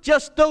 murdered.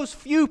 Just those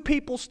few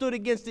people stood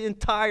against the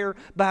entire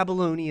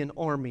Babylonian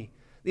army,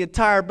 the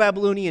entire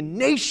Babylonian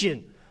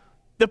nation,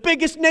 the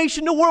biggest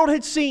nation the world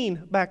had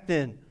seen back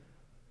then.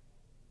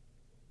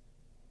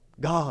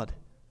 God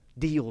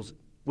deals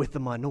with the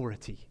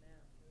minority.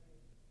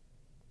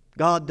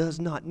 God does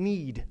not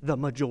need the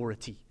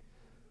majority.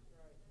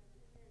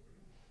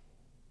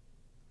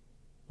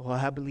 Well,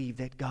 I believe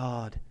that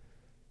God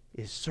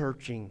is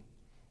searching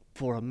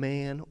for a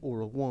man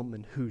or a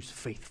woman who's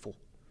faithful,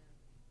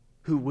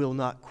 who will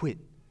not quit,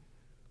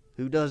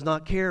 who does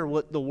not care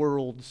what the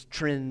world's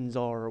trends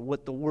are, or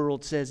what the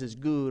world says is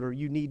good or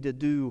you need to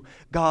do.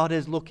 God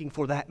is looking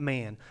for that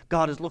man.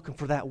 God is looking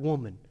for that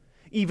woman,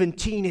 even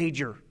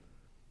teenager,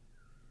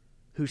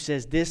 who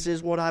says, this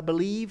is what I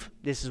believe,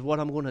 this is what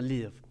I'm going to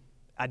live.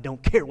 I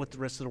don't care what the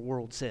rest of the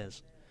world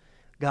says.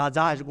 God's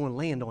eyes are going to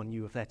land on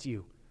you if that's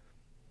you.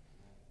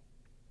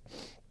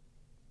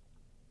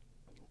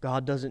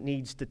 God doesn't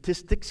need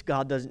statistics.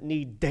 God doesn't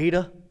need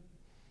data.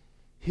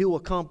 He'll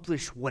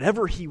accomplish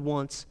whatever He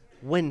wants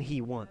when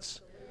He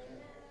wants.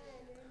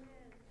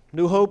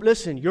 New Hope,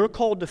 listen, you're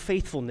called to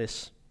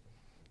faithfulness.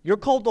 You're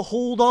called to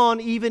hold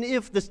on even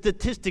if the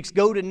statistics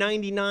go to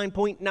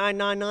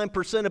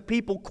 99.999% of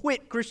people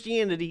quit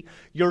Christianity.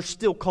 You're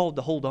still called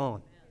to hold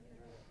on.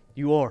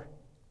 You are.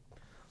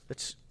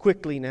 Let's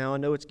quickly now, I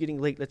know it's getting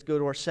late, let's go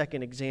to our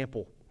second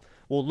example.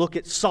 We'll look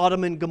at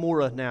Sodom and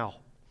Gomorrah now.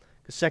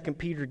 Because 2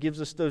 Peter gives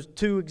us those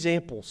two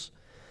examples.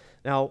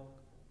 Now,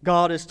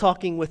 God is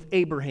talking with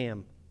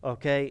Abraham,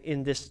 okay,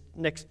 in this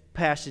next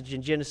passage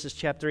in Genesis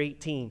chapter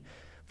 18,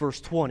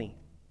 verse 20.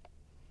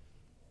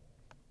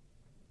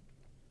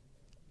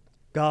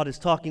 God is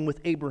talking with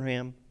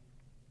Abraham,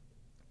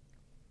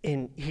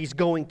 and He's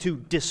going to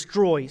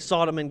destroy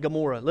Sodom and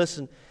Gomorrah.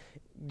 Listen,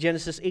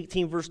 Genesis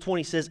 18, verse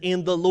 20 says,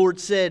 and the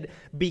Lord said,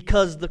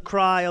 because the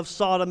cry of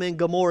Sodom and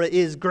Gomorrah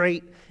is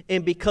great,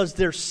 and because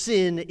their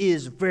sin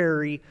is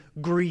very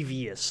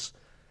grievous.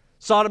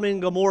 Sodom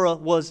and Gomorrah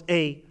was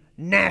a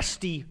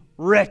nasty,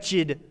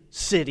 wretched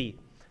city.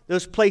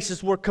 Those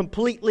places were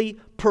completely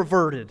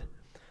perverted.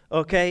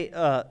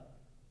 Okay?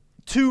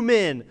 Two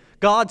men,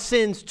 God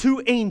sends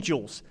two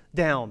angels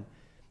down,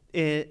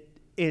 and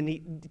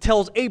He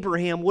tells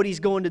Abraham what He's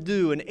going to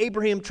do. And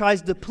Abraham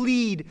tries to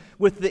plead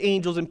with the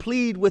angels and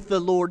plead with the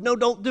Lord. No,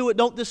 don't do it.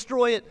 Don't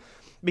destroy it.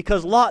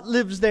 Because Lot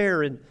lives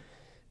there. And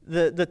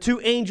the two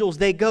angels,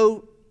 they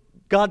go,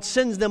 God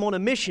sends them on a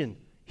mission.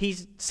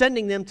 He's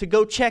sending them to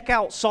go check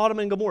out Sodom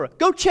and Gomorrah.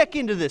 Go check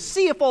into this.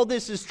 See if all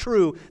this is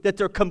true, that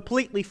they're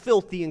completely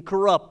filthy and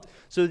corrupt.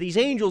 So these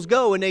angels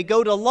go, and they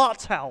go to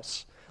Lot's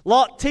house.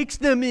 Lot takes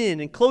them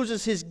in and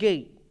closes his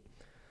gate.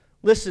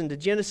 Listen to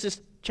Genesis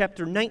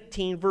chapter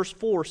 19, verse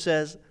 4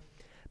 says,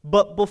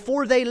 but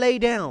before they lay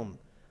down,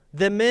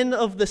 the men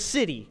of the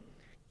city,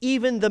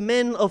 even the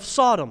men of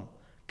Sodom,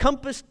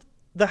 compassed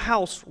the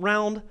house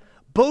round,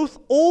 both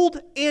old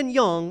and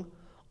young,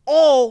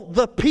 all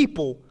the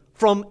people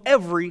from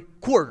every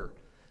quarter.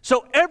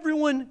 So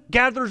everyone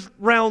gathers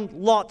round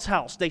Lot's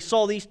house. They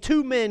saw these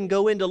two men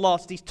go into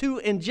Lot's, these two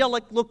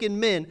angelic-looking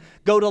men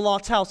go to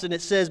Lot's house. And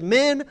it says,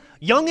 men,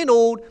 young and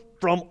old,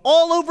 from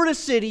all over the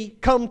city,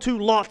 come to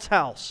Lot's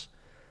house.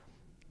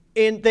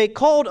 And they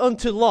called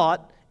unto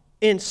Lot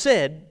and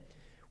said,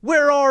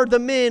 where are the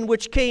men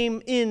which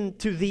came in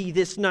to thee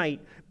this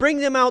night? Bring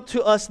them out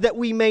to us that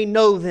we may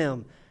know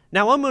them.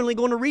 Now, I'm only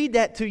going to read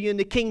that to you in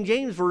the King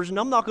James Version.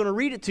 I'm not going to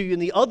read it to you in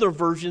the other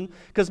version,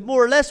 because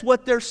more or less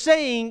what they're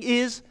saying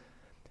is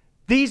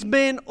these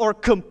men are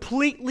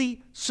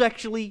completely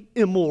sexually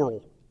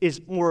immoral,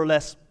 is more or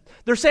less.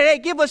 They're saying, hey,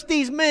 give us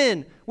these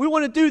men. We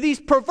want to do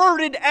these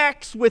perverted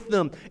acts with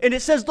them. And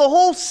it says the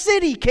whole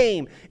city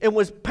came and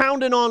was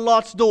pounding on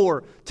Lot's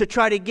door to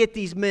try to get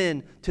these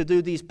men to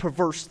do these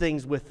perverse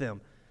things with them.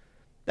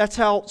 That's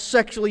how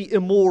sexually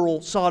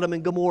immoral Sodom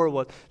and Gomorrah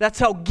was. That's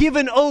how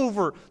given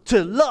over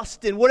to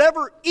lust and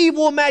whatever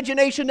evil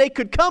imagination they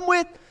could come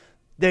with,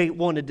 they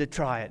wanted to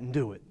try it and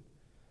do it.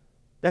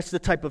 That's the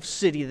type of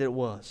city that it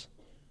was.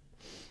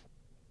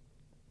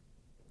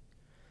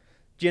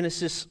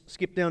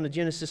 Skip down to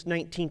Genesis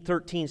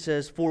 19:13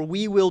 says, for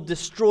we will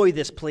destroy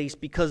this place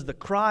because the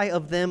cry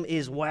of them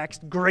is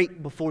waxed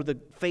great before the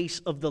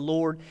face of the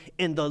Lord,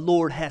 and the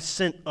Lord has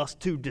sent us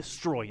to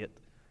destroy it.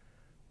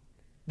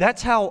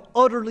 That's how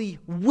utterly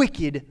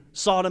wicked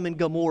Sodom and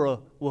Gomorrah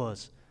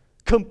was.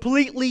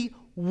 Completely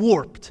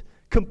warped,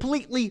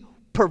 completely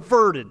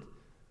perverted,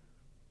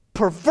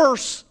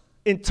 perverse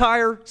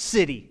entire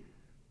city.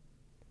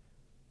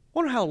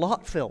 Wonder how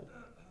Lot felt.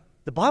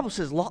 The Bible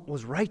says Lot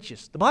was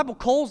righteous. The Bible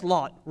calls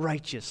Lot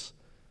righteous.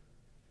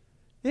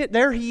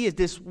 There he is,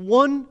 this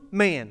one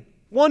man,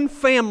 one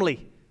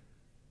family,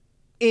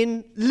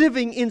 in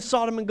living in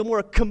Sodom and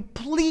Gomorrah.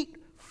 Complete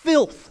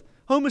filth,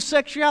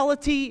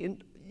 homosexuality,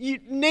 and you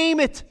name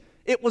it.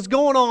 It was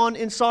going on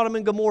in Sodom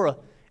and Gomorrah.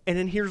 And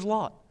then here's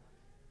Lot.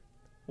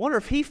 Wonder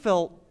if he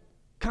felt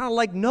kind of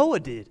like Noah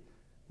did.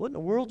 What in the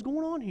world's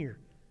going on here?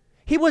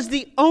 He was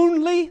the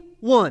only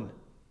one.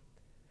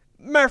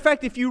 Matter of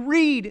fact, if you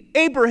read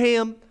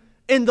Abraham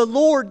and the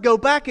Lord go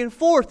back and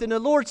forth, and the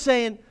Lord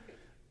saying,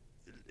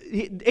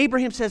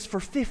 Abraham says, for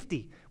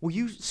 50, will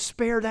you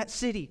spare that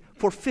city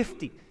for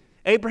 50?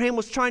 Abraham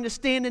was trying to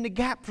stand in the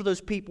gap for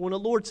those people, and the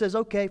Lord says,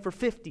 okay, for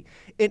 50.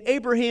 And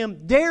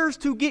Abraham dares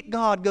to get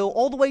God go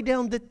all the way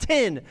down to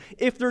 10.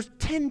 If there's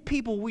 10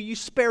 people, will you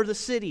spare the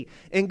city?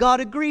 And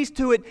God agrees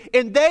to it,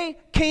 and they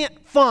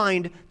can't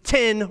find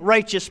 10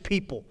 righteous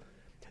people.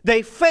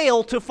 They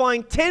fail to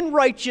find 10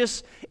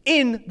 righteous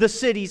in the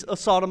cities of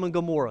Sodom and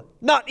Gomorrah.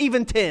 Not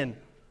even 10.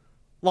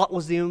 Lot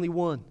was the only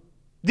one.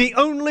 The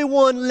only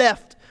one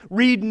left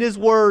reading His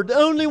Word. The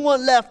only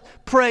one left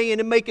praying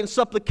and making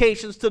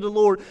supplications to the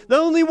Lord. The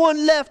only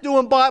one left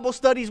doing Bible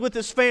studies with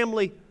his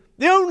family.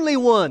 The only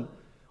one.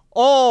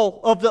 All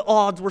of the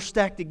odds were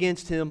stacked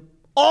against him.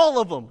 All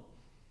of them.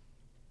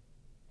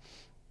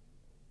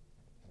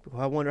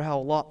 Well, I wonder how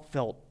Lot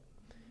felt.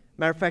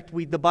 Matter of fact,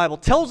 the Bible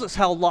tells us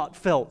how Lot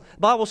felt.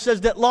 The Bible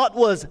says that Lot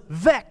was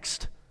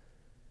vexed.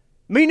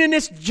 Meaning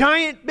this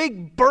giant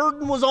big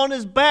burden was on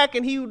his back,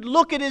 and he would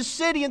look at his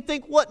city and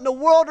think, what in the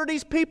world are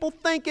these people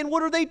thinking?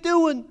 What are they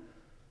doing?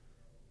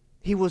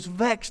 He was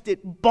vexed.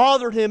 It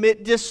bothered him.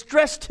 It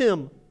distressed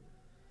him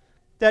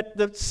that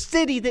the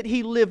city that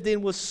he lived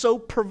in was so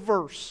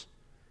perverse.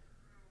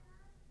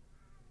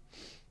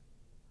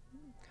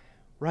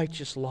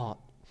 Righteous Lot.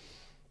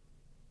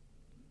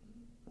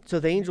 So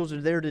the angels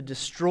are there to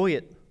destroy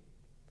it.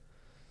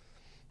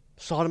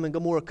 Sodom and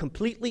Gomorrah,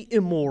 completely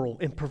immoral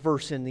and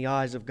perverse in the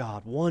eyes of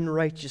God. One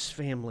righteous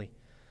family.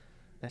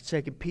 That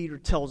 2 Peter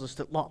tells us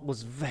that Lot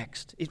was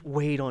vexed. It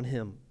weighed on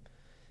him.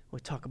 We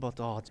talk about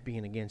the odds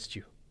being against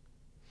you.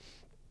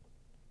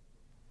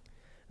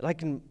 And I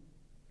can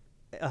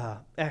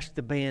ask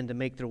the band to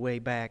make their way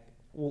back.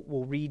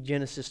 We'll read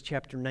Genesis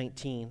chapter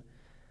 19,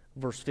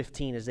 verse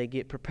 15 as they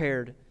get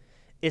prepared.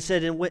 It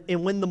said, and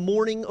when the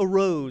morning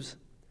arose,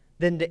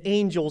 then the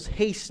angels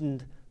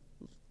hastened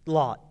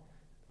Lot,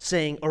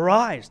 saying,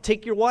 arise,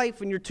 take your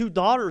wife and your 2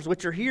 daughters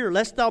which are here,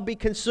 lest thou be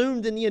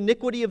consumed in the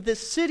iniquity of this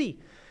city.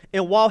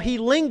 And while he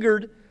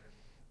lingered,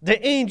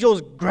 the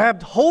angels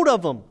grabbed hold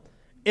of him,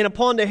 and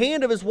upon the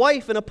hand of his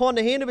wife, and upon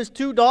the hand of his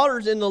 2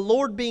 daughters, and the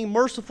Lord being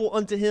merciful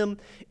unto him,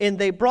 and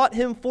they brought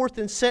him forth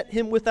and set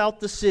him without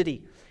the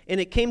city.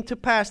 And it came to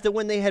pass that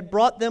when they had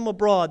brought them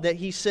abroad, that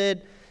he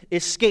said,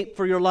 escape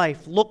for your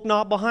life. Look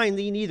not behind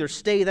thee, neither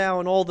stay thou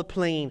in all the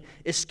plain.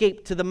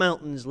 Escape to the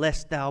mountains,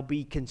 lest thou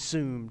be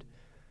consumed.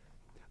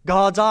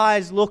 God's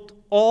eyes looked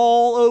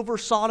all over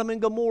Sodom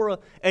and Gomorrah,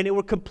 and they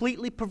were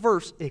completely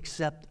perverse,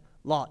 except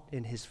Lot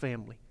and his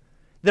family.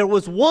 There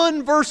was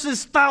one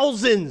versus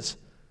thousands.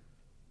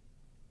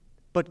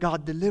 But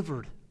God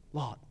delivered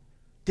Lot,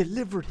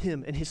 delivered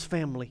him and his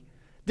family,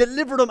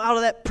 delivered him out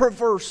of that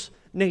perverse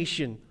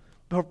nation,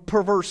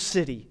 perverse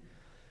city.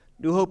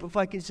 New Hope, if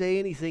I can say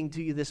anything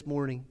to you this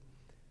morning,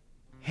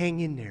 hang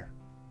in there.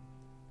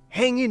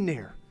 Hang in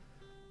there.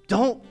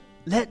 Don't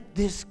let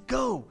this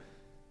go.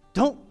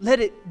 Don't let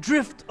it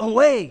drift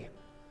away.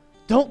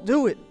 Don't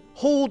do it.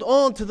 Hold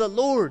on to the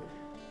Lord.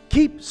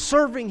 Keep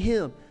serving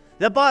Him.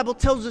 The Bible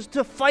tells us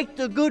to fight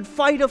the good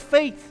fight of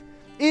faith.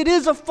 It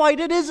is a fight.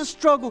 It is a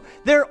struggle.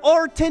 There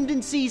are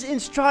tendencies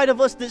inside of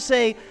us that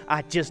say,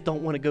 I just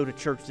don't want to go to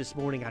church this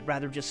morning. I'd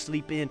rather just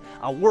sleep in.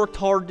 I worked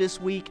hard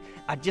this week.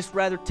 I'd just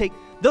rather take...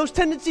 Those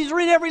tendencies are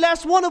in every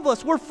last one of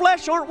us. We're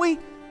flesh, aren't we?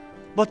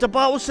 But the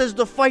Bible says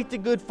to fight the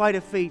good fight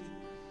of faith.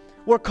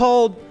 We're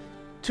called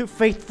to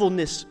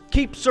faithfulness.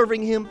 Keep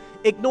serving Him.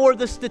 Ignore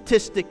the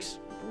statistics.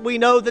 We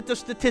know that the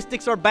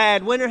statistics are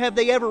bad. When have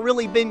they ever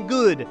really been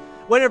good?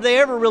 When have they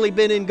ever really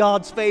been in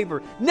God's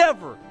favor?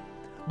 Never.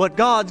 But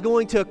God's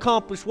going to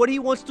accomplish what He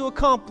wants to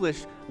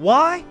accomplish.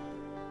 Why?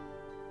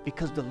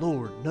 Because the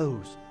Lord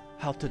knows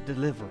how to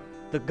deliver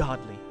the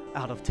godly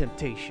out of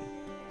temptation.